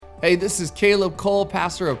Hey, this is Caleb Cole,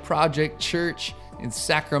 pastor of Project Church in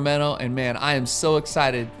Sacramento, and man, I am so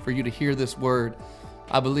excited for you to hear this word.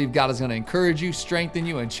 I believe God is going to encourage you, strengthen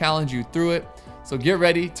you, and challenge you through it. So get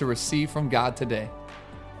ready to receive from God today.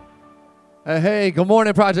 Hey, good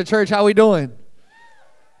morning, Project Church. How we doing?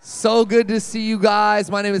 So good to see you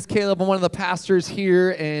guys. My name is Caleb. I'm one of the pastors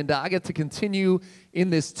here, and I get to continue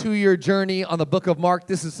in this 2-year journey on the book of Mark.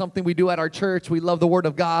 This is something we do at our church. We love the Word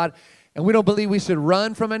of God, and we don't believe we should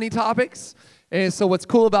run from any topics. And so what's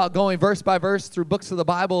cool about going verse by verse through books of the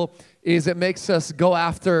Bible is it makes us go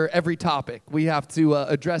after every topic. We have to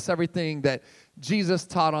address everything that Jesus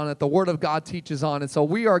taught on, that the Word of God teaches on. And so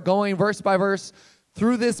we are going verse by verse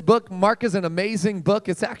through this book. Mark is an amazing book.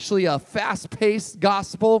 It's actually a fast-paced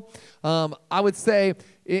gospel. I would say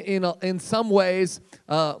in some ways,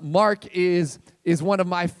 Mark is one of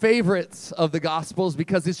my favorites of the Gospels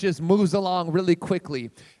because it just moves along really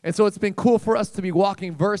quickly. And so it's been cool for us to be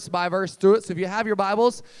walking verse by verse through it. So if you have your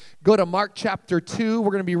Bibles, go to Mark chapter 2.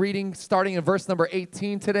 We're going to be reading starting in verse number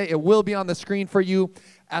 18 today. It will be on the screen for you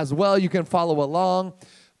as well. You can follow along.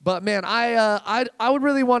 But man, I would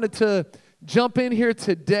really wanted to jump in here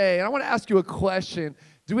today, and I want to ask you a question.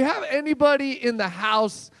 Do we have anybody in the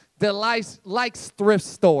house that likes thrift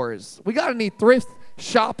stores? We got any thrift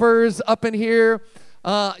shoppers up in here?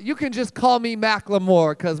 You can just call me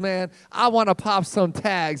Macklemore because, man, I want to pop some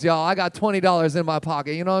tags, y'all. I got $20 in my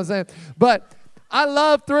pocket, you know what I'm saying? But I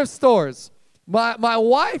love thrift stores. My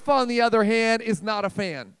wife, on the other hand, is not a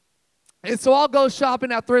fan. And so I'll go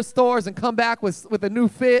shopping at thrift stores and come back with a new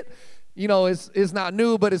fit. You know, it's not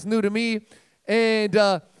new, but it's new to me. And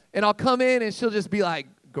I'll come in and she'll just be like,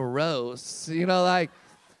 gross, you know, like,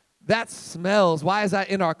 that smells. Why is that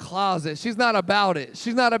in our closet? She's not about it.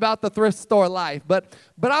 She's not about the thrift store life, but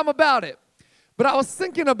I'm about it. But I was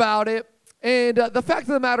thinking about it, and the fact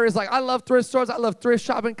of the matter is, like, I love thrift stores. I love thrift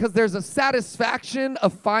shopping because there's a satisfaction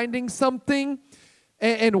of finding something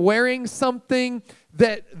and wearing something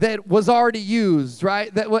that was already used,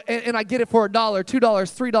 right? And I get it for $1, $2,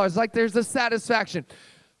 $3. Like, there's a satisfaction.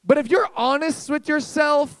 But if you're honest with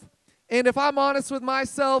yourself, and if I'm honest with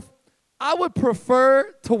myself, I would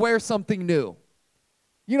prefer to wear something new.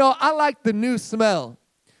 You know, I like the new smell,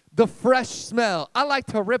 the fresh smell. I like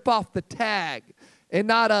to rip off the tag and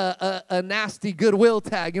not a nasty Goodwill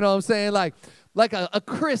tag, you know what I'm saying? Like a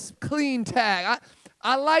crisp, clean tag.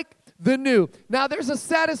 I like the new. Now, there's a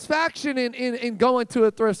satisfaction in going to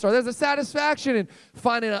a thrift store. There's a satisfaction in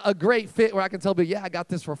finding a great fit where I can tell people, yeah, I got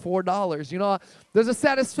this for $4. You know, there's a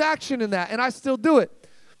satisfaction in that, and I still do it.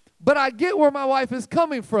 But I get where my wife is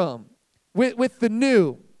coming from with the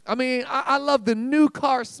new. I mean, I love the new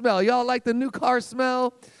car smell. Y'all like the new car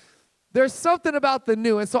smell? There's something about the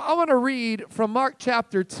new. And so I want to read from Mark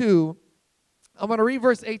chapter 2. I'm going to read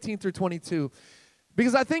verse 18 through 22.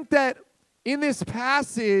 Because I think that in this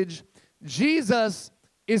passage, Jesus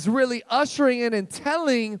is really ushering in and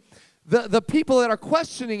telling the people that are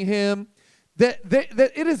questioning him that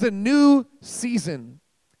it is a new season,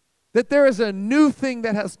 that there is a new thing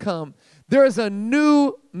that has come. There is a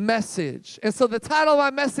new message. And so the title of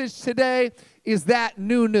my message today is that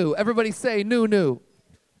new. Everybody say new.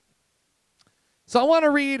 So I want to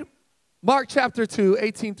read Mark chapter 2,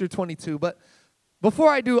 18 through 22. But before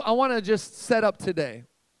I do, I want to just set up today.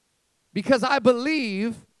 Because I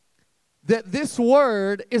believe that this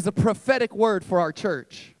word is a prophetic word for our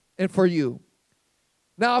church and for you.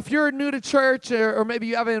 Now, if you're new to church or maybe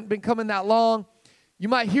you haven't been coming that long, you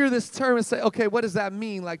might hear this term and say, okay, what does that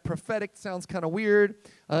mean? Like, prophetic sounds kind of weird.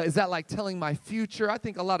 Is that like telling my future? I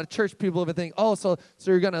think a lot of church people even think, oh, so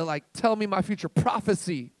you're going to like tell me my future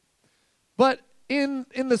prophecy. But in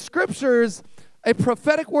the scriptures, a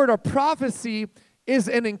prophetic word or prophecy is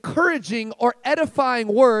an encouraging or edifying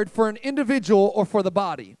word for an individual or for the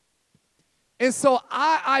body. And so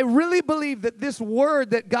I really believe that this word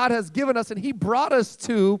that God has given us and he brought us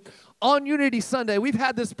to on Unity Sunday, we've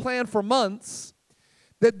had this plan for months,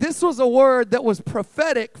 that this was a word that was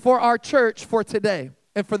prophetic for our church for today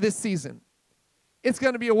and for this season. It's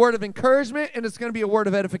going to be a word of encouragement and it's going to be a word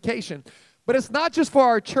of edification. But it's not just for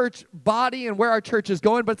our church body and where our church is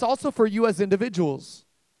going, but it's also for you as individuals.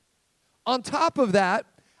 On top of that,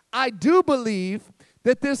 I do believe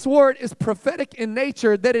that this word is prophetic in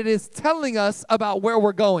nature, that it is telling us about where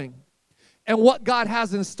we're going and what God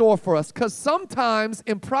has in store for us. Because sometimes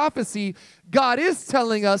in prophecy, God is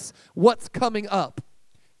telling us what's coming up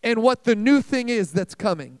and what the new thing is that's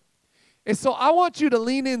coming. And so I want you to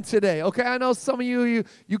lean in today, okay? I know some of you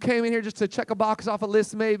came in here just to check a box off a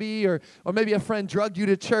list maybe, or maybe a friend drugged you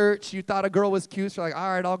to church. You thought a girl was cute, so you're like, all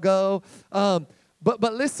right, I'll go.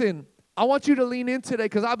 But listen, I want you to lean in today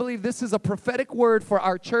because I believe this is a prophetic word for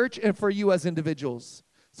our church and for you as individuals.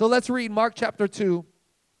 So let's read Mark chapter 2,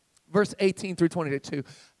 verse 18 through 22.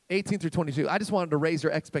 18 through 22. I just wanted to raise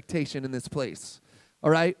your expectation in this place. All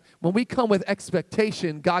right? When we come with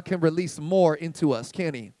expectation, God can release more into us,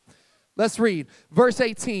 can he? Let's read. Verse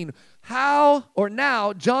 18.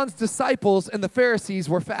 Now, John's disciples and the Pharisees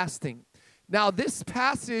were fasting. Now, this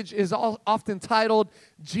passage is often titled,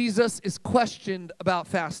 Jesus is questioned about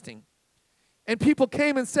fasting. And people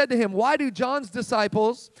came and said to him, why do John's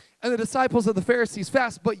disciples and the disciples of the Pharisees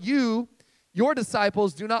fast, but you, your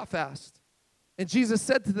disciples, do not fast? And Jesus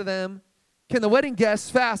said to them, can the wedding guests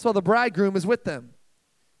fast while the bridegroom is with them?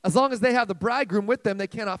 As long as they have the bridegroom with them, they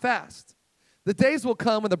cannot fast. The days will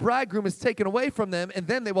come when the bridegroom is taken away from them, and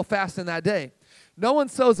then they will fast in that day. No one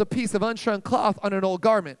sews a piece of unshrunk cloth on an old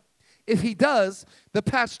garment. If he does, the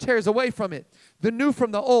patch tears away from it, the new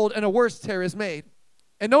from the old, and a worse tear is made.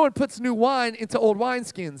 And no one puts new wine into old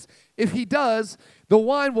wineskins. If he does, the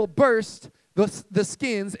wine will burst the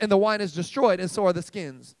skins, and the wine is destroyed, and so are the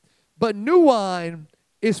skins. But new wine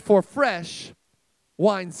is for fresh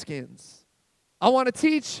wineskins. I want to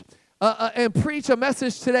teach and preach a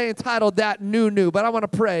message today entitled That New, but I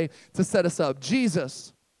want to pray to set us up.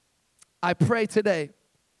 Jesus, I pray today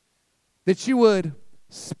that you would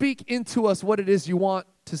speak into us what it is you want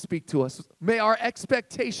to speak to us. May our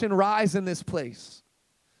expectation rise in this place.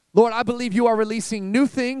 Lord, I believe you are releasing new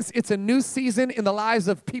things. It's a new season in the lives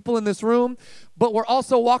of people in this room, but we're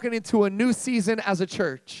also walking into a new season as a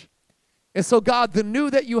church. And so, God, the new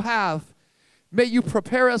that you have, may you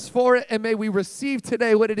prepare us for it, and may we receive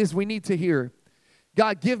today what it is we need to hear.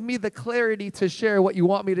 God, give me the clarity to share what you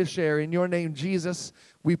want me to share. In your name, Jesus,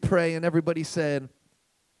 we pray. And everybody said,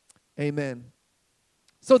 amen.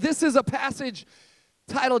 So this is a passage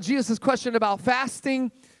titled Jesus' Question about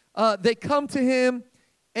fasting. They come to him,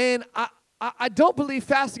 and I don't believe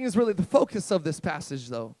fasting is really the focus of this passage,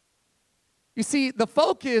 though. You see, the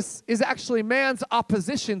focus is actually man's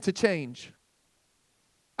opposition to change.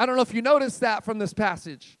 I don't know if you noticed that from this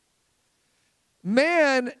passage.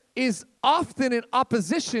 Man is often in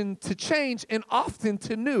opposition to change and often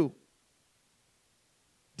to new.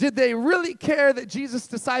 Did they really care that Jesus'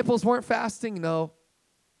 disciples weren't fasting? No.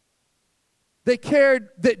 They cared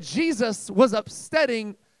that Jesus was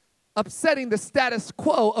upsetting the status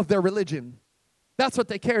quo of their religion. That's what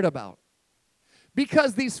they cared about.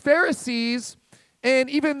 Because these Pharisees and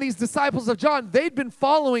even these disciples of John, they'd been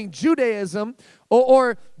following Judaism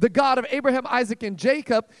or the God of Abraham, Isaac, and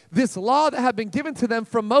Jacob, this law that had been given to them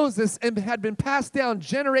from Moses and had been passed down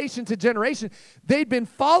generation to generation. They'd been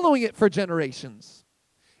following it for generations.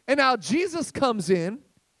 And now Jesus comes in,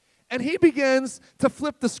 and he begins to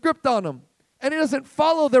flip the script on them. And he doesn't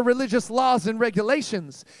follow the religious laws and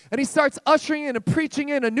regulations. And he starts ushering in and preaching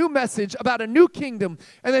in a new message about a new kingdom,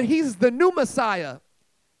 and that he's the new Messiah.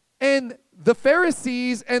 And the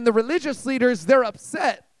Pharisees and the religious leaders, they're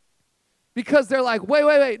upset because they're like,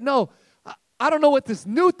 wait, no, I don't know what this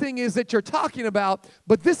new thing is that you're talking about,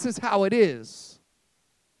 but this is how it is.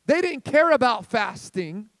 They didn't care about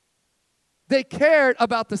fasting. They cared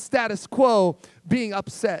about the status quo being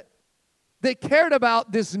upset. They cared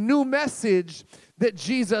about this new message that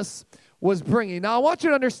Jesus was bringing. Now, I want you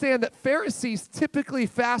to understand that Pharisees typically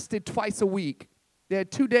fasted twice a week. They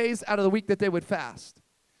had 2 days out of the week that they would fast.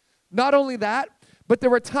 Not only that, but there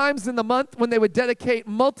were times in the month when they would dedicate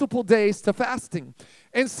multiple days to fasting.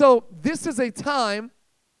 And so this is a time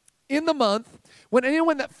in the month when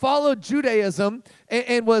anyone that followed Judaism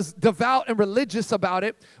and was devout and religious about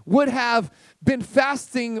it would have been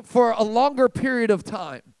fasting for a longer period of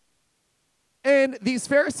time. And these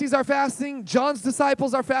Pharisees are fasting. John's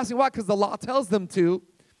disciples are fasting. Why? Because the law tells them to.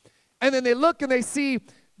 And then they look and they see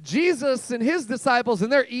Jesus and his disciples,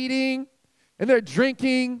 and they're eating, and they're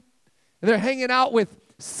drinking, and they're hanging out with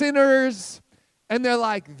sinners. And they're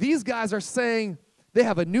like, these guys are saying they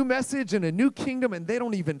have a new message and a new kingdom, and they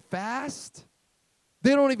don't even fast.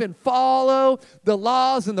 They don't even follow the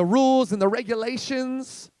laws and the rules and the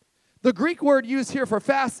regulations. The Greek word used here for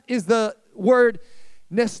fast is the word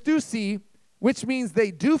nestusi, which means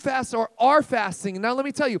they do fast or are fasting. Now, let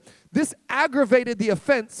me tell you, this aggravated the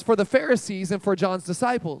offense for the Pharisees and for John's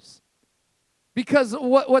disciples. Because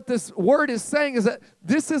what this word is saying is that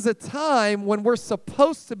this is a time when we're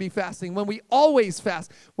supposed to be fasting, when we always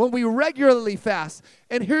fast, when we regularly fast,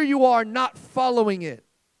 and here you are not following it.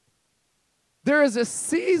 There is a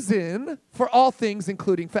season for all things,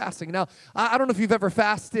 including fasting. Now, I don't know if you've ever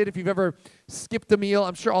fasted, if you've ever skipped a meal.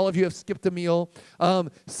 I'm sure all of you have skipped a meal.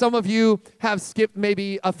 Some of you have skipped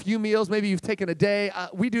maybe a few meals. Maybe you've taken a day.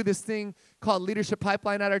 We do this thing called Leadership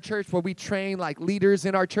Pipeline at our church where we train like leaders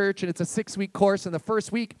in our church, and it's a 6-week course. And the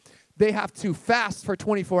first week, they have to fast for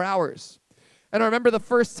 24 hours. And I remember the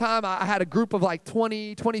first time I had a group of like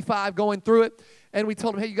 20, 25 going through it, and we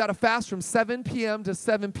told them, hey, you got to fast from 7 p.m. to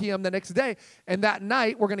 7 p.m. the next day. And that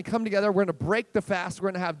night, we're going to come together. We're going to break the fast.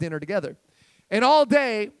 We're going to have dinner together. And all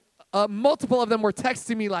day, multiple of them were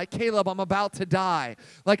texting me like, Caleb, I'm about to die.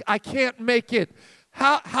 Like, I can't make it.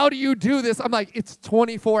 How do you do this? I'm like, it's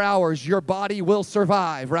 24 hours. Your body will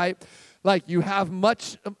survive, right? Like, you have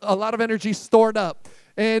a lot of energy stored up.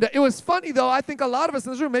 And it was funny, though. I think a lot of us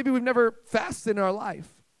in this room, maybe we've never fasted in our life.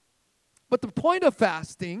 But the point of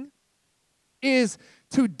fasting is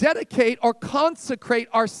to dedicate or consecrate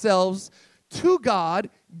ourselves to God,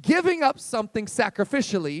 giving up something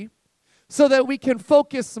sacrificially so that we can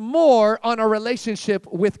focus more on our relationship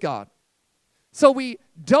with God. So we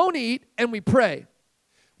don't eat and we pray.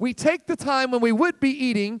 We take the time when we would be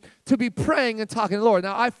eating to be praying and talking to the Lord.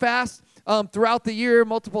 Now, I fast throughout the year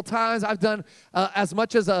multiple times. I've done as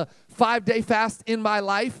much as a 5-day fast in my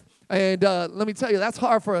life. And let me tell you, that's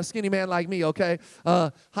hard for a skinny man like me, okay?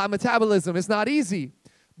 High metabolism, it's not easy.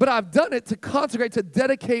 But I've done it to consecrate, to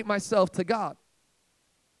dedicate myself to God.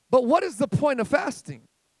 But what is the point of fasting?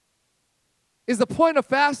 Is the point of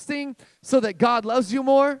fasting so that God loves you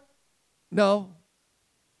more? No.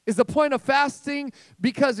 Is the point of fasting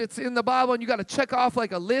because it's in the Bible and you got to check off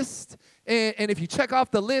like a list, and if you check off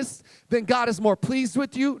the list, then God is more pleased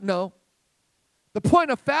with you? No. The point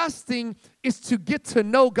of fasting is to get to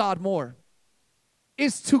know God more,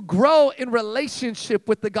 is to grow in relationship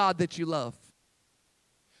with the God that you love.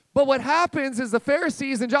 But what happens is the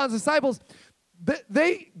Pharisees and John's disciples,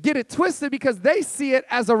 they get it twisted because they see it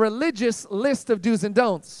as a religious list of do's and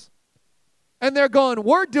don'ts. And they're going,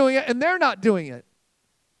 we're doing it, and they're not doing it.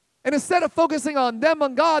 And instead of focusing on them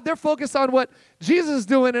and God, they're focused on what Jesus is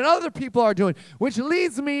doing and other people are doing, which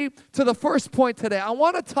leads me to the first point today. I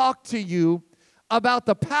want to talk to you about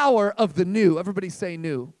the power of the new. Everybody say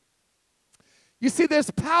new. You see,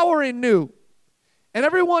 there's power in new. And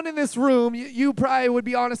everyone in this room, you probably would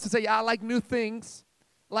be honest to say, yeah, I like new things.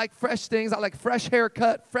 I like fresh things. I like fresh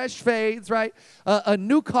haircut, fresh fades, right?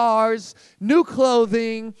 New cars, new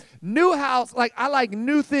clothing, new house. Like, I like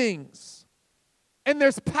new things. And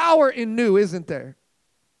there's power in new, isn't there?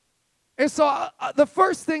 And so the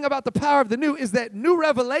first thing about the power of the new is that new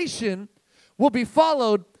revelation will be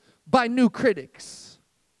followed by new critics.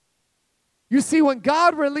 You see, when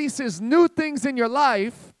God releases new things in your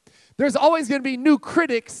life, there's always going to be new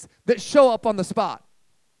critics that show up on the spot.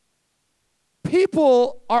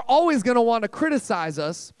 People are always going to want to criticize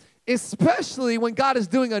us, especially when God is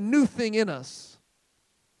doing a new thing in us.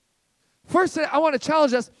 First, I want to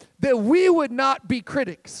challenge us that we would not be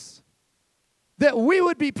critics, that we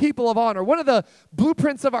would be people of honor. One of the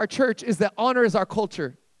blueprints of our church is that honor is our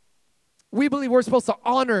culture. We believe we're supposed to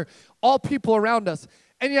honor all people around us.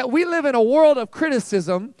 And yet we live in a world of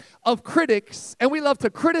criticism, of critics, and we love to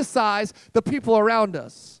criticize the people around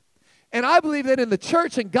us. And I believe that in the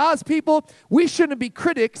church and God's people, we shouldn't be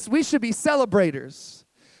critics, we should be celebrators.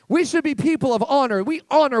 We should be people of honor. We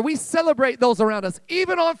honor, we celebrate those around us,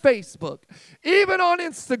 even on Facebook, even on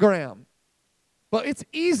Instagram. But it's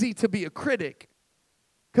easy to be a critic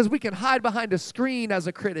because we can hide behind a screen as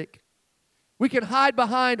a critic. We can hide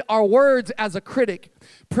behind our words as a critic,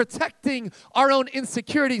 protecting our own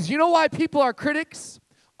insecurities. You know why people are critics?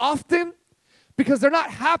 Often because they're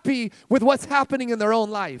not happy with what's happening in their own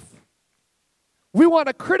life. We want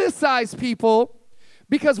to criticize people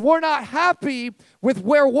because we're not happy with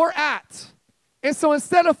where we're at. And so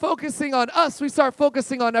instead of focusing on us, we start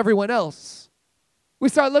focusing on everyone else. We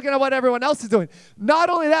start looking at what everyone else is doing. Not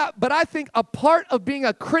only that, but I think a part of being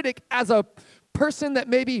a critic as a person that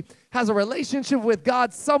maybe has a relationship with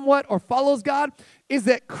God somewhat or follows God is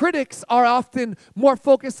that critics are often more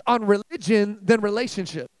focused on religion than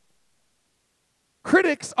relationship.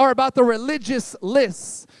 Critics are about the religious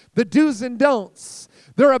lists, the do's and don'ts.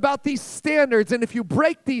 They're about these standards, and if you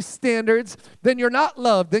break these standards, then you're not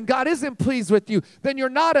loved, then God isn't pleased with you, then you're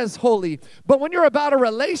not as holy. But when you're about a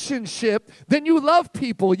relationship, then you love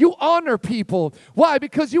people, you honor people. Why?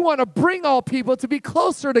 Because you want to bring all people to be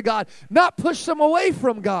closer to God, not push them away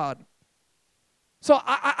from God. So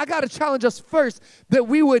I got to challenge us first that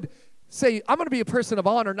we would say, I'm going to be a person of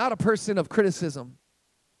honor, not a person of criticism.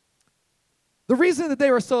 The reason that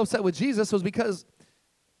they were so upset with Jesus was because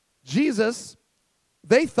Jesus,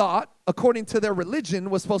 they thought, according to their religion,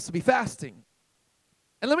 was supposed to be fasting.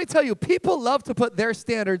 And let me tell you, people love to put their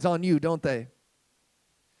standards on you, don't they?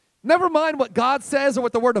 Never mind what God says or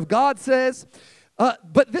what the Word of God says,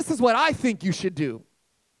 but this is what I think you should do.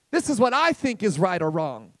 This is what I think is right or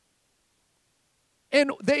wrong.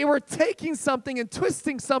 And they were taking something and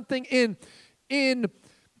twisting something in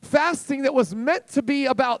fasting that was meant to be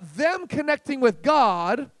about them connecting with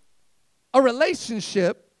God, a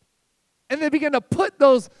relationship, and they began to put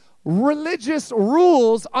those religious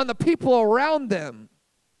rules on the people around them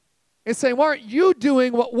and saying, why aren't you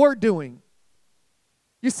doing what we're doing?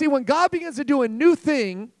 You see, when God begins to do a new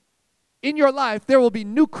thing in your life, there will be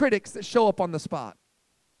new critics that show up on the spot.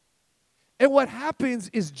 And what happens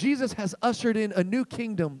is Jesus has ushered in a new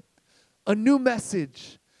kingdom, a new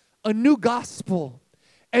message, a new gospel.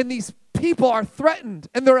 And these people are threatened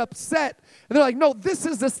and they're upset. And they're like, no, this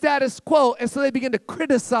is the status quo. And so they begin to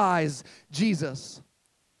criticize Jesus.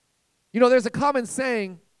 You know, there's a common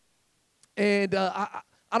saying, and I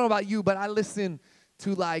don't know about you, but I listen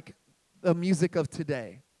to like the music of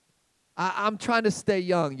today. I'm trying to stay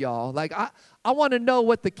young, y'all. Like, I want to know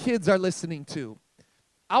what the kids are listening to.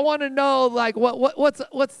 I want to know, like,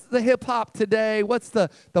 what's the hip-hop today? What's the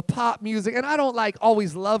pop music? And I don't, like,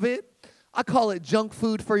 always love it. I call it junk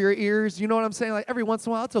food for your ears. You know what I'm saying? Like, every once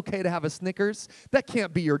in a while, it's okay to have a Snickers. That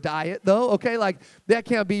can't be your diet, though, okay? Like, that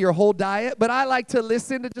can't be your whole diet. But I like to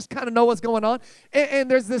listen to just kind of know what's going on. And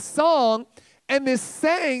there's this song and this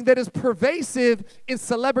saying that is pervasive in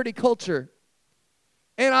celebrity culture.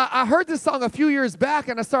 And I heard this song a few years back,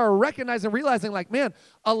 and I started realizing, like, man,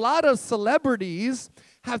 a lot of celebrities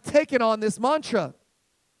have taken on this mantra.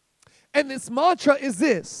 And this mantra is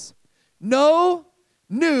this: no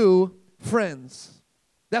new friends.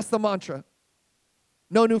 That's the mantra.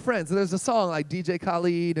 No new friends. And there's a song like DJ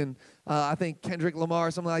Khaled and I think Kendrick Lamar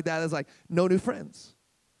or something like that. It's like, no new friends.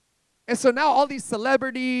 And so now all these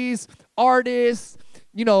celebrities, artists,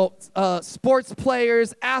 you know, sports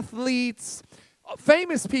players, athletes,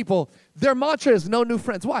 famous people, their mantra is no new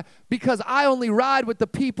friends. Why? Because I only ride with the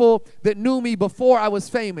people that knew me before I was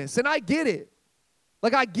famous. And I get it.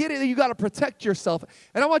 Like, I get it that you got to protect yourself.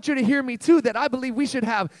 And I want you to hear me too, that I believe we should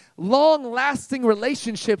have long-lasting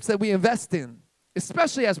relationships that we invest in,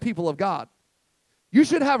 especially as people of God. You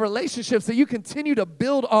should have relationships that you continue to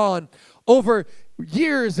build on over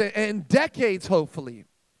years and decades, hopefully.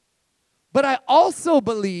 But I also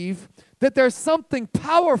believe that there's something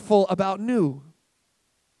powerful about new.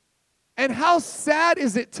 And how sad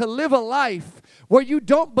is it to live a life where you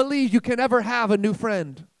don't believe you can ever have a new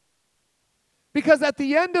friend? Because at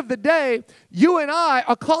the end of the day, you and I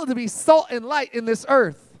are called to be salt and light in this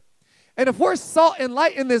earth. And if we're salt and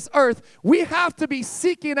light in this earth, we have to be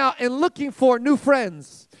seeking out and looking for new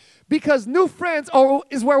friends. Because new friends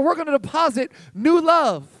is where we're going to deposit new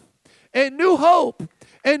love and new hope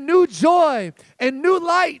and new joy and new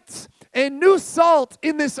light and new salt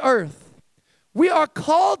in this earth. We are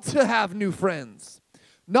called to have new friends.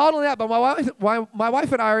 Not only that, but my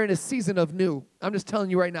wife and I are in a season of new. I'm just telling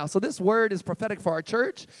you right now. So this word is prophetic for our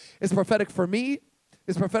church. It's prophetic for me.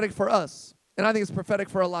 It's prophetic for us. And I think it's prophetic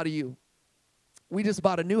for a lot of you. We just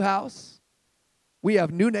bought a new house. We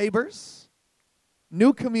have new neighbors,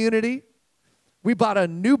 new community. We bought a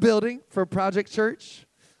new building for Project Church.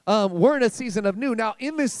 We're in a season of new. Now,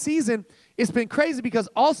 in this season, it's been crazy because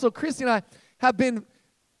also Christy and I have been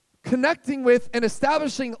connecting with and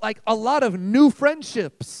establishing like a lot of new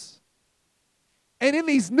friendships. And in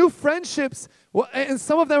these new friendships, and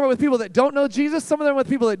some of them are with people that don't know Jesus, some of them are with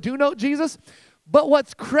people that do know Jesus. But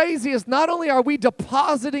what's crazy is not only are we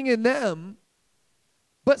depositing in them,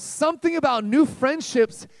 but something about new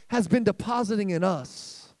friendships has been depositing in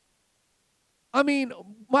us. I mean,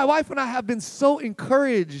 my wife and I have been so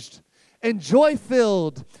encouraged and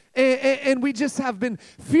joy-filled, and we just have been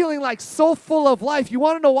feeling like so full of life. You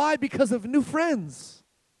want to know why? Because of new friends,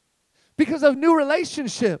 because of new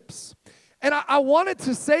relationships. And I wanted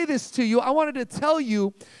to say this to you. I wanted to tell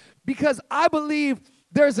you because I believe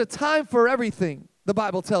there's a time for everything, the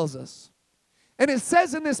Bible tells us. And it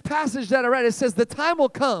says in this passage that I read, it says the time will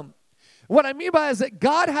come. What I mean by it is that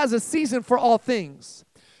God has a season for all things.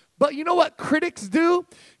 But you know what critics do?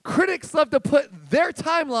 Critics love to put their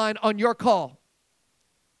timeline on your call.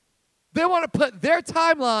 They want to put their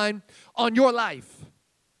timeline on your life.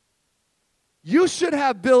 You should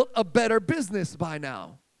have built a better business by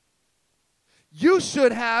now. You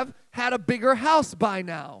should have had a bigger house by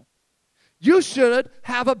now. You should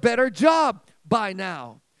have a better job by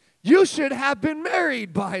now. You should have been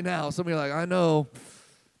married by now. Some of you are like, I know.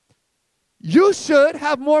 You should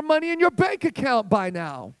have more money in your bank account by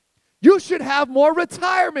now. You should have more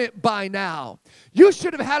retirement by now. You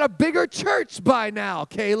should have had a bigger church by now,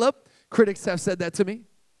 Caleb. Critics have said that to me.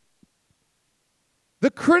 The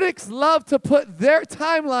critics love to put their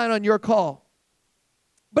timeline on your call.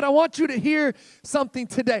 But I want you to hear something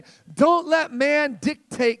today. Don't let man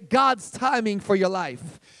dictate God's timing for your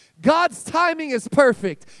life. God's timing is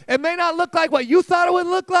perfect. It may not look like what you thought it would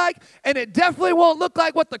look like, and it definitely won't look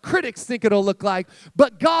like what the critics think it'll look like,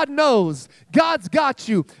 but God knows. God's got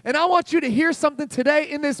you. And I want you to hear something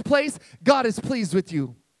today in this place. God is pleased with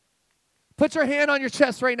you. Put your hand on your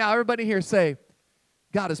chest right now. Everybody here say,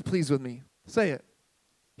 God is pleased with me. Say it.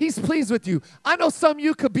 He's pleased with you. I know some of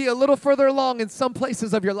you could be a little further along in some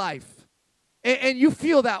places of your life, and you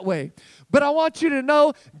feel that way. But I want you to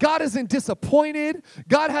know God isn't disappointed.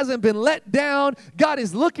 God hasn't been let down. God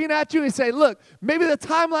is looking at you and say, look, maybe the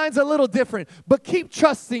timeline's a little different, but keep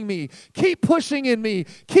trusting me. Keep pushing in me.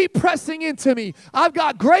 Keep pressing into me. I've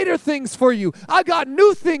got greater things for you. I've got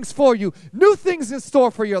new things for you. New things in store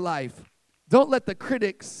for your life. Don't let the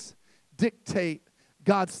critics dictate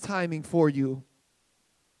God's timing for you,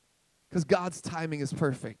 because God's timing is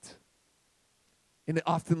perfect. And it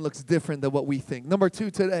often looks different than what we think. Number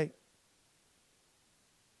 2 today.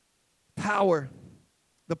 Power.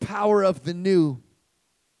 The power of the new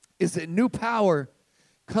is that new power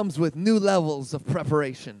comes with new levels of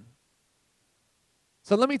preparation.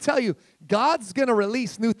 So let me tell you, God's going to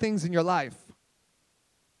release new things in your life.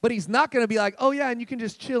 But he's not going to be like, oh yeah, and you can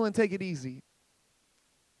just chill and take it easy.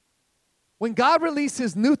 When God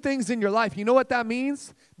releases new things in your life, you know what that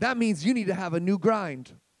means? That means you need to have a new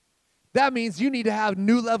grind. That means you need to have a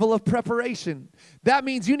new level of preparation. That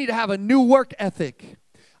means you need to have a new work ethic.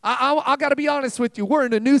 I got to be honest with you. We're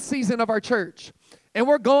in a new season of our church, and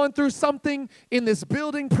we're going through something in this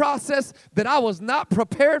building process that I was not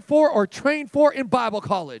prepared for or trained for in Bible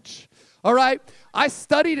college. All right? I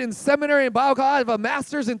studied in seminary and Bible college. I have a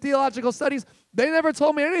master's in theological studies. They never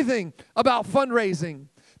told me anything about fundraising.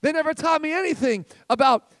 They never taught me anything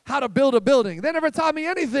about how to build a building. They never taught me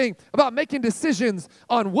anything about making decisions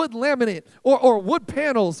on wood laminate or wood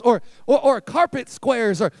panels or carpet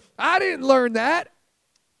squares. I didn't learn that.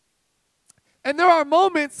 And there are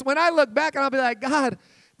moments when I look back and I'll be like, God,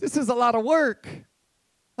 this is a lot of work.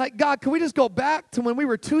 Like, God, can we just go back to when we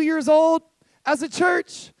were 2 years old as a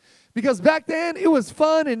church? Because back then it was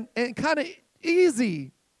fun and kind of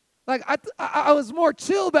easy. Like, I was more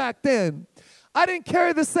chill back then. I didn't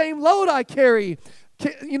carry the same load I carry,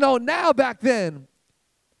 now back then.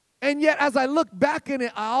 And yet, as I look back in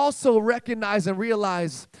it, I also recognize and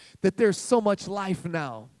realize that there's so much life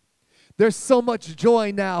now. There's so much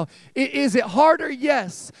joy now. Is it harder?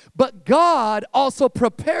 Yes. But God also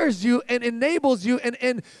prepares you and enables you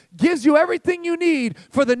and gives you everything you need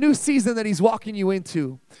for the new season that he's walking you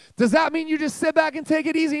into. Does that mean you just sit back and take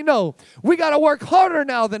it easy? No. We got to work harder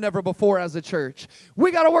now than ever before as a church.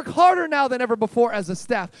 We got to work harder now than ever before as a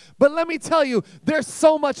staff. But let me tell you, there's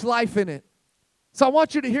so much life in it. So I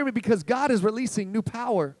want you to hear me, because God is releasing new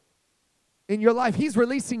power in your life. He's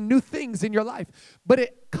releasing new things in your life. But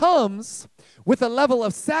it comes with a level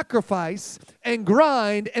of sacrifice and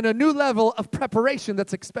grind and a new level of preparation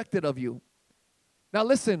that's expected of you. Now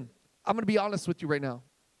listen, I'm going to be honest with you right now.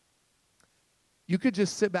 You could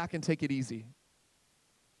just sit back and take it easy.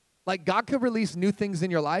 Like, God could release new things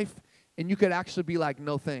in your life, and you could actually be like,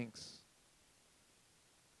 no thanks.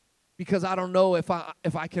 Because I don't know if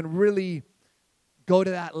I can really go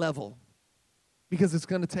to that level. Because it's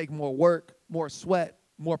going to take more work, more sweat,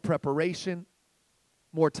 more preparation,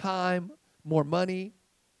 more time, more money.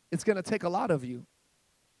 It's going to take a lot of you.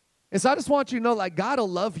 And so I just want you to know, like, God will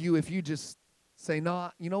love you if you just say,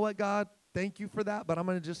 no, you know what, God, thank you for that, but I'm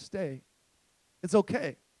going to just stay. It's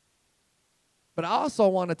okay. But I also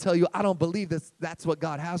want to tell you, I don't believe that's what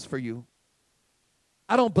God has for you.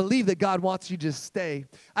 I don't believe that God wants you to just stay.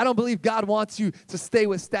 I don't believe God wants you to stay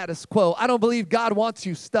with status quo. I don't believe God wants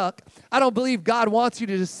you stuck. I don't believe God wants you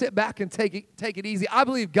to just sit back and take it easy. I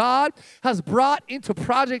believe God has brought into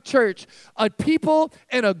Project Church a people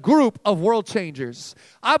and a group of world changers.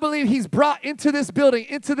 I believe he's brought into this building,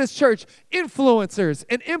 into this church, influencers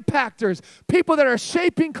and impactors, people that are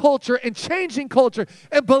shaping culture and changing culture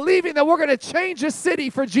and believing that we're going to change this city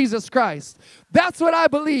for Jesus Christ. That's what I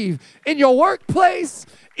believe. In your workplace,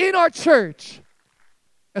 in our church.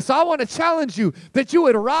 And so I want to challenge you that you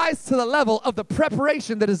would rise to the level of the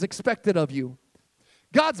preparation that is expected of you.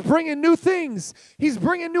 God's bringing new things. He's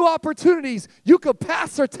bringing new opportunities. You could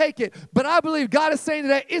pass or take it, but I believe God is saying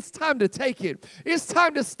today, it's time to take it. It's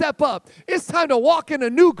time to step up. It's time to walk in a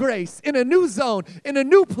new grace, in a new zone, in a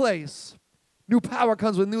new place. New power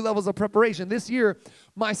comes with new levels of preparation. This year,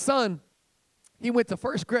 my son, he went to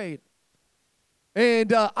first grade,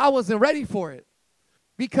 and I wasn't ready for it.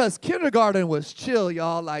 Because kindergarten was chill,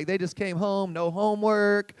 y'all. Like, they just came home, no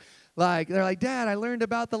homework. Like, they're like, Dad, I learned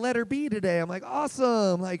about the letter B today. I'm like,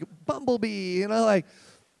 awesome. Like, Bumblebee, like,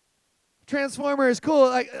 Transformer is cool.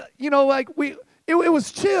 Like, it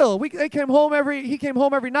was chill. He came home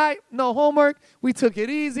every night, no homework. We took it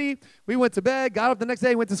easy. We went to bed, got up the next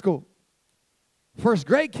day, went to school. First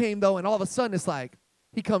grade came, though, and all of a sudden it's like,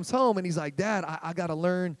 he comes home and he's like, Dad, I got to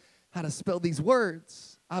learn how to spell these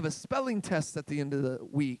words. I have a spelling test at the end of the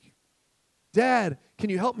week. Dad, can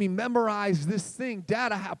you help me memorize this thing?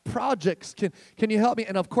 Dad, I have projects. Can you help me?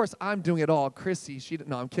 And of course, I'm doing it all. Chrissy,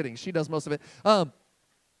 no, I'm kidding. She does most of it.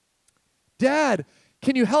 Dad,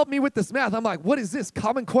 can you help me with this math? I'm like, what is this?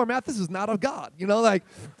 Common Core math? This is not of God.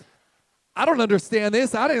 I don't understand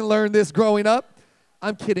this. I didn't learn this growing up.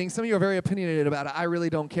 I'm kidding. Some of you are very opinionated about it. I really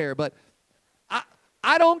don't care. But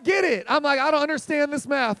I don't get it. I'm like, I don't understand this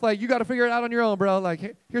math. Like, you got to figure it out on your own, bro.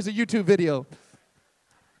 Like, here's a YouTube video.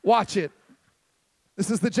 Watch it. This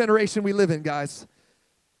is the generation we live in, guys.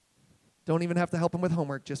 Don't even have to help them with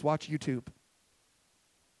homework. Just watch YouTube.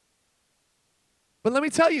 But let me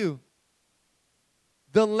tell you,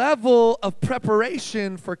 the level of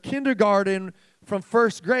preparation for kindergarten from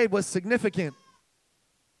first grade was significant.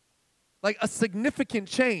 Like a significant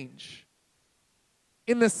change.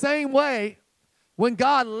 In the same way, when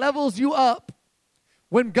God levels you up,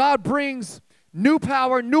 when God brings new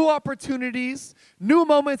power, new opportunities, new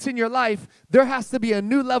moments in your life, there has to be a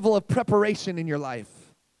new level of preparation in your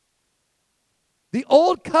life. The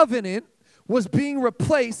old covenant was being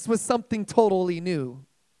replaced with something totally new.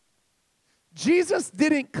 Jesus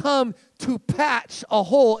didn't come to patch a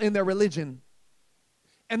hole in their religion.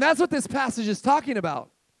 And that's what this passage is talking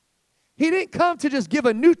about. He didn't come to just give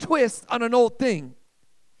a new twist on an old thing.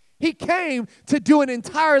 He came to do an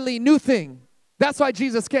entirely new thing. That's why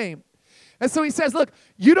Jesus came. And so he says, look,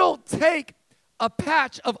 you don't take a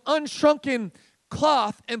patch of unshrunken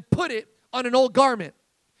cloth and put it on an old garment.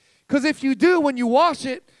 Because if you do, when you wash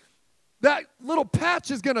it, that little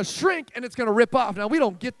patch is going to shrink and it's going to rip off. Now, we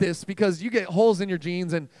don't get this because you get holes in your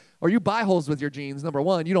jeans or you buy holes with your jeans. Number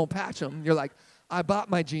one, you don't patch them. You're like, I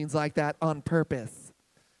bought my jeans like that on purpose.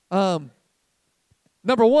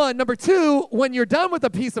 Number one. Number two, when you're done with a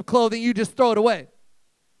piece of clothing, you just throw it away.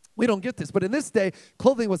 We don't get this. But in this day,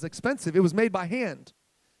 clothing was expensive. It was made by hand.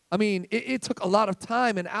 I mean, it took a lot of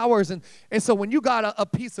time and hours. And so when you got a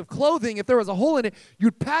piece of clothing, if there was a hole in it,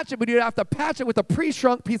 you'd patch it, but you'd have to patch it with a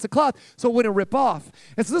pre-shrunk piece of cloth so it wouldn't rip off.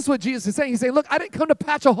 And so this is what Jesus is saying. He's saying, look, I didn't come to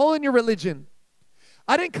patch a hole in your religion.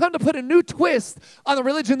 I didn't come to put a new twist on the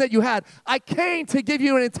religion that you had. I came to give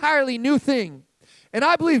you an entirely new thing. And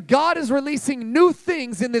I believe God is releasing new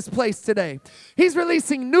things in this place today. He's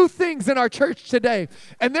releasing new things in our church today.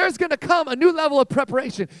 And there's going to come a new level of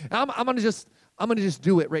preparation. And I'm going to just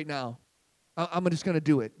do it right now. I'm just going to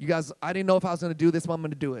do it. You guys, I didn't know if I was going to do this, but I'm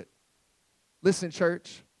going to do it. Listen,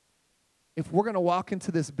 church, if we're going to walk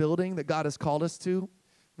into this building that God has called us to,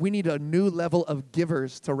 we need a new level of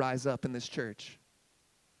givers to rise up in this church.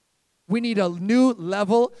 We need a new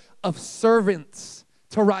level of servants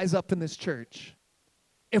to rise up in this church.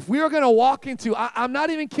 If we are going to walk into, I'm not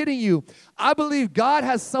even kidding you, I believe God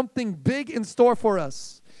has something big in store for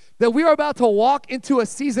us. That we are about to walk into a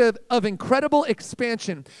season of incredible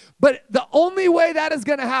expansion. But the only way that is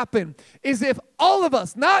going to happen is if all of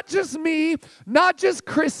us, not just me, not just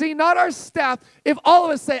Chrissy, not our staff, if all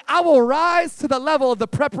of us say, I will rise to the level of the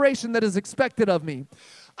preparation that is expected of me.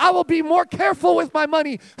 I will be more careful with my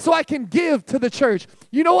money so I can give to the church.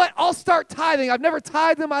 You know what? I'll start tithing. I've never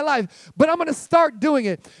tithed in my life, but I'm going to start doing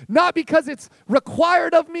it. Not because it's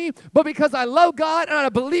required of me, but because I love God and I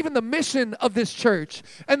believe in the mission of this church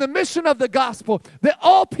and the mission of the gospel, that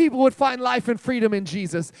all people would find life and freedom in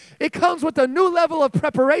Jesus. It comes with a new level of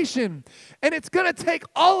preparation, and it's going to take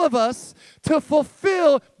all of us to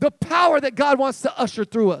fulfill the power that God wants to usher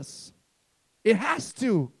through us. It has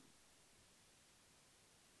to.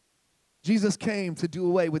 Jesus came to do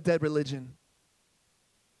away with dead religion,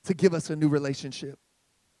 to give us a new relationship,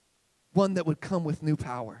 one that would come with new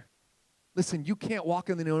power. Listen, you can't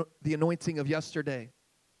walk in the anointing of yesterday.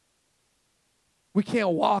 We can't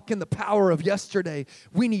walk in the power of yesterday.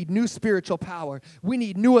 We need new spiritual power. We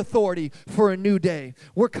need new authority for a new day.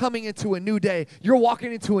 We're coming into a new day. You're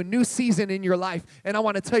walking into a new season in your life. And I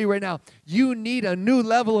want to tell you right now, you need a new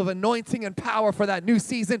level of anointing and power for that new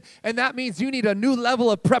season. And that means you need a new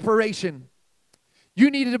level of preparation. You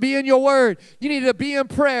need to be in your word. You need to be in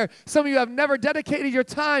prayer. Some of you have never dedicated your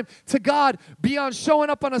time to God beyond showing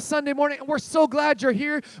up on a Sunday morning, and we're so glad you're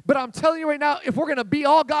here. But I'm telling you right now, if we're going to be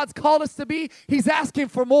all God's called us to be, He's asking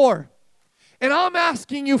for more. And I'm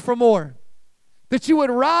asking you for more, that you would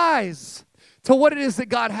rise to what it is that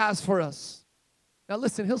God has for us. Now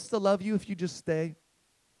listen, He'll still love you if you just stay.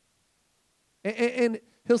 And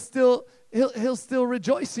He'll still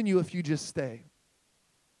rejoice in you if you just stay.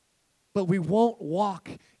 but we won't walk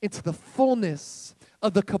into the fullness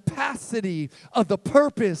of the capacity of the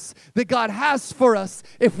purpose that God has for us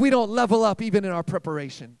if we don't level up even in our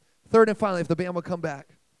preparation. Third and finally, if the band will come back.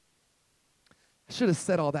 I should have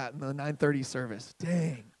said all that in the 9:30 service.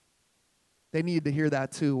 Dang. They needed to hear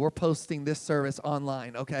that too. We're posting this service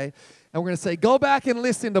online, okay? And we're going to say, go back and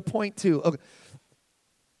listen to point 2. Okay.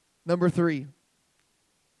 Number 3.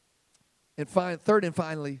 And third and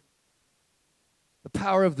finally, the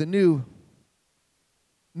power of the new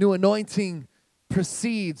anointing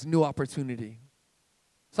precedes new opportunity.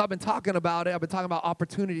 So I've been talking about it. I've been talking about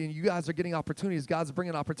opportunity, and you guys are getting opportunities. God's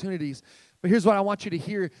bringing opportunities. But here's what I want you to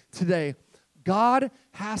hear today. God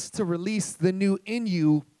has to release the new in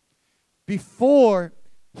you before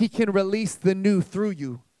he can release the new through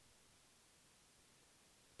you.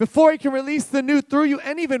 Before he can release the new through you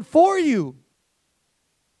and even for you.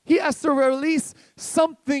 He has to release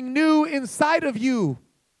something new inside of you.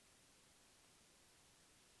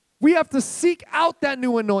 We have to seek out that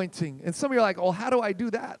new anointing. And some of you are like, oh, how do I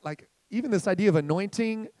do that? Like, even this idea of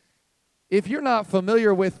anointing, if you're not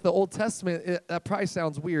familiar with the Old Testament, that probably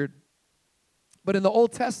sounds weird. But in the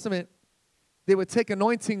Old Testament, they would take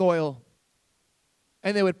anointing oil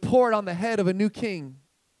and they would pour it on the head of a new king.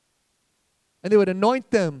 And they would anoint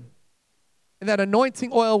them. And that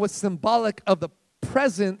anointing oil was symbolic of the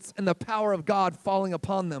presence and the power of God falling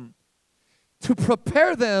upon them to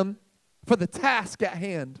prepare them for the task at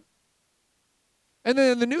hand. And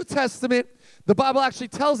then in the New Testament, the Bible actually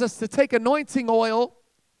tells us to take anointing oil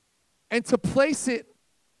and to place it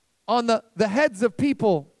on the heads of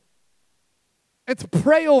people and to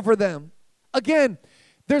pray over them. Again,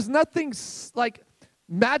 there's nothing like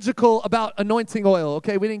magical about anointing oil,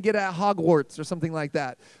 okay? We didn't get it at Hogwarts or something like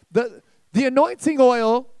that. The anointing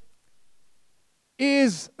oil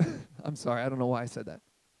is, I'm sorry, I don't know why I said that.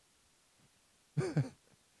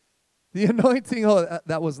 The anointing oil,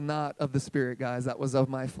 that was not of the Spirit, guys. That was of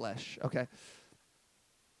my flesh, okay?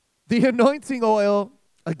 The anointing oil,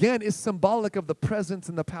 again, is symbolic of the presence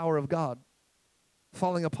and the power of God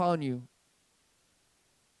falling upon you.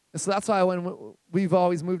 And so that's why when we've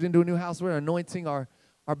always moved into a new house, we're anointing our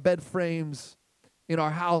bed frames in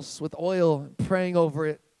our house with oil and praying over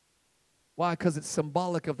it. Why? Because it's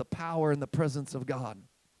symbolic of the power and the presence of God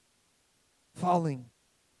falling.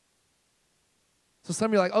 So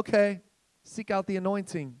some of you are like, okay, seek out the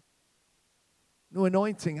anointing. New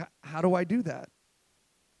anointing, how do I do that?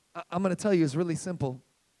 I'm going to tell you, it's really simple.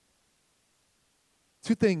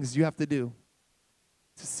 2 things you have to do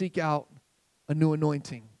to seek out a new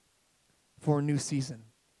anointing for a new season.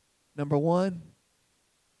 Number 1,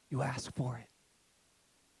 you ask for it.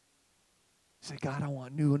 You say, God, I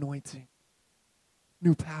want new anointing,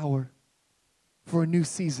 new power for a new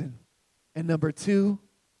season. And number 2,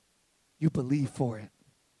 you believe for it.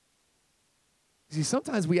 See,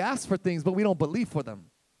 sometimes we ask for things, but we don't believe for them.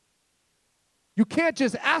 You can't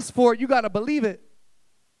just ask for it, you got to believe it.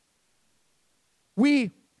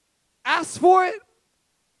 We ask for it,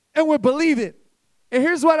 and we believe it. And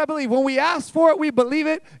here's what I believe. When we ask for it, we believe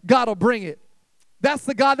it, God will bring it. That's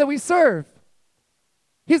the God that we serve.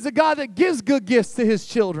 He's the God that gives good gifts to his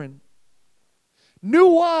children. New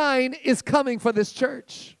wine is coming for this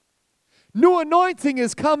church. New anointing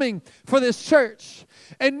is coming for this church.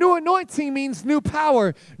 And new anointing means new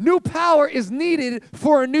power. New power is needed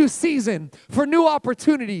for a new season, for new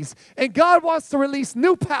opportunities. And God wants to release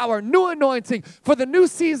new power, new anointing for the new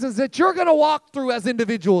seasons that you're going to walk through as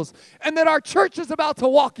individuals and that our church is about to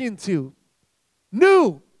walk into.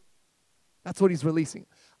 New. That's what he's releasing.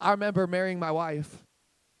 I remember marrying my wife.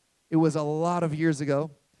 It was a lot of years ago.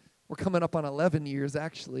 We're coming up on 11 years,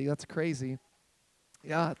 actually. That's crazy.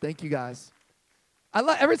 Yeah, thank you guys.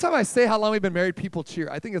 Every time I say how long we've been married, people cheer.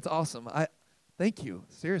 I think it's awesome. Thank you.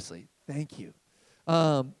 Seriously, thank you.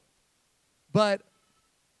 But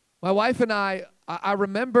my wife and I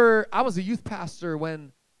remember I was a youth pastor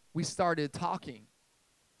when we started talking.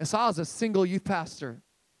 And so I was a single youth pastor.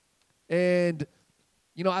 And,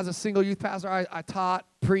 you know, as a single youth pastor, I taught,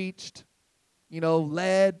 preached,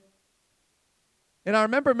 led. And I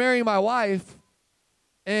remember marrying my wife.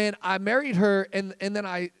 And I married her, and then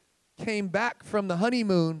I came back from the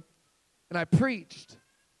honeymoon, and I preached.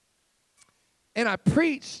 And I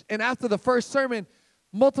preached, and after the first sermon,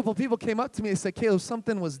 multiple people came up to me and said, Caleb,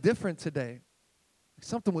 something was different today.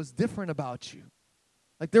 Something was different about you.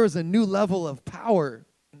 Like there was a new level of power,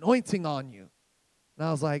 anointing on you. And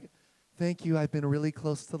I was like, thank you, I've been really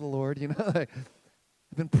close to the Lord, I've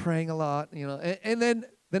been praying a lot, And then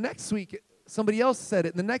the next week, somebody else said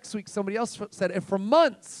it. And the next week, somebody else said it. And for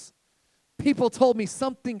months, people told me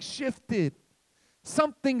something shifted.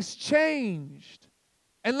 Something's changed.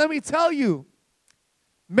 And let me tell you,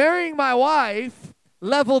 marrying my wife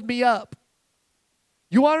leveled me up.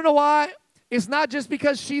 You want to know why? It's not just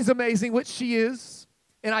because she's amazing, which she is,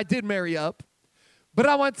 and I did marry up. But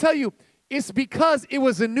I want to tell you, it's because it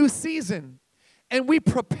was a new season, and we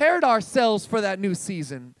prepared ourselves for that new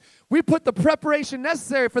season. We put the preparation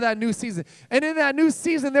necessary for that new season. And in that new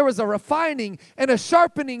season, there was a refining and a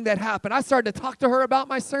sharpening that happened. I started to talk to her about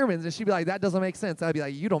my sermons, and she'd be like, that doesn't make sense. I'd be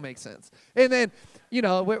like, you don't make sense. And then, you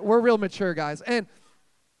know, we're real mature guys.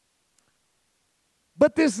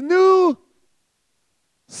 But this new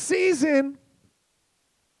season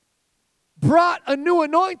brought a new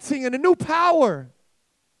anointing and a new power.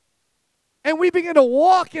 And we began to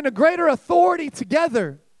walk in a greater authority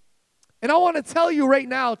together. And I want to tell you right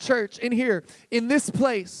now, church, in here, in this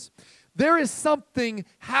place, there is something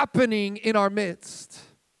happening in our midst.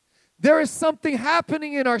 There is something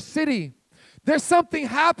happening in our city. There's something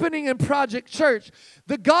happening in Project Church.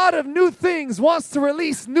 The God of new things wants to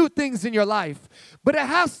release new things in your life. But it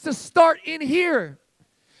has to start in here.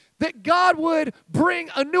 That God would bring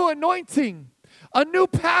a new anointing, a new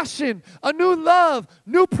passion, a new love,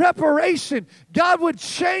 new preparation. God would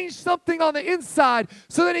change something on the inside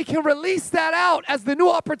so that he can release that out as the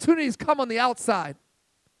new opportunities come on the outside.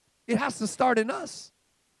 It has to start in us.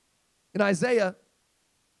 In Isaiah,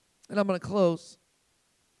 and I'm going to close.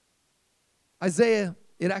 Isaiah,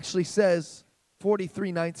 it actually says,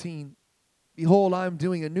 43:19, behold, I am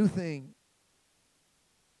doing a new thing.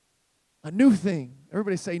 A new thing.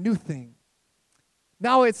 Everybody say new thing.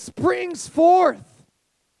 Now it springs forth.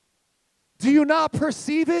 Do you not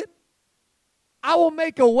perceive it? I will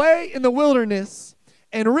make a way in the wilderness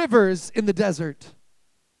and rivers in the desert.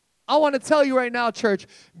 I want to tell you right now, church,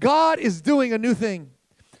 God is doing a new thing.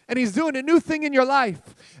 And he's doing a new thing in your life.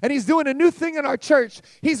 And he's doing a new thing in our church.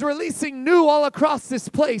 He's releasing new all across this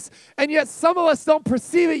place. And yet some of us don't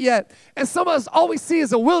perceive it yet. And some of us all we see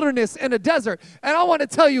is a wilderness and a desert. And I want to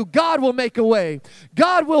tell you, God will make a way.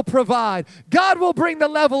 God will provide. God will bring the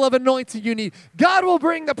level of anointing you need. God will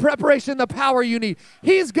bring the preparation, the power you need.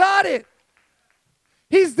 He's got it.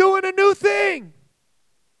 He's doing a new thing.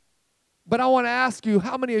 But I want to ask you,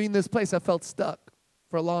 how many of you in this place have felt stuck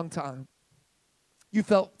for a long time? You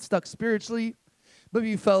felt stuck spiritually.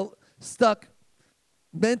 Maybe you felt stuck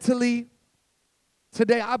mentally.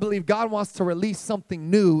 Today, I believe God wants to release something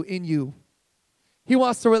new in you. He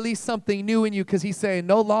wants to release something new in you because he's saying,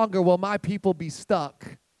 no longer will my people be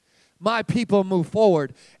stuck. My people move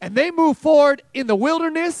forward. And they move forward in the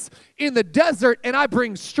wilderness, in the desert, and I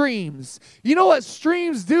bring streams. You know what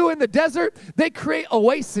streams do in the desert? They create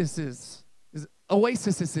oases.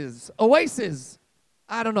 Oasis.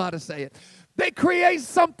 I don't know how to say it. They create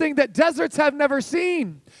something that deserts have never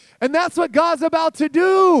seen. And that's what God's about to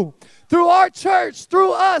do through our church,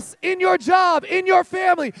 through us, in your job, in your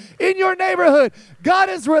family, in your neighborhood. God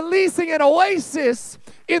is releasing an oasis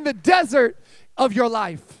in the desert of your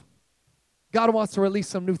life. God wants to release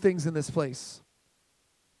some new things in this place.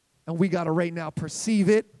 And we got to right now perceive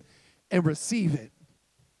it and receive it.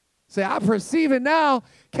 Say, I perceive it now.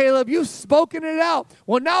 Caleb, you've spoken it out.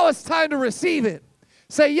 Well, now it's time to receive it.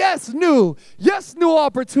 Say, yes, new. Yes, new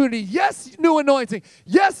opportunity. Yes, new anointing.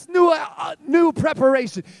 Yes, new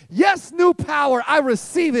preparation. Yes, new power. I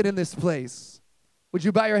receive it in this place. Would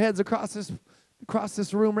you bow your heads across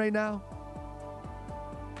this room right now?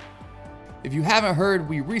 If you haven't heard,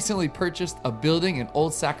 we recently purchased a building in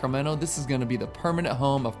Old Sacramento. This is going to be the permanent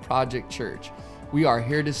home of Project Church. We are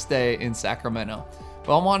here to stay in Sacramento.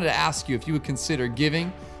 But I wanted to ask you if you would consider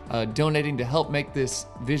giving, donating to help make this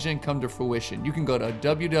vision come to fruition. You can go to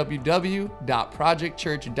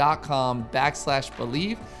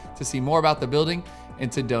www.projectchurch.com/believe to see more about the building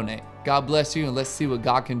and to donate. God bless you, and let's see what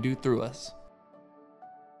God can do through us.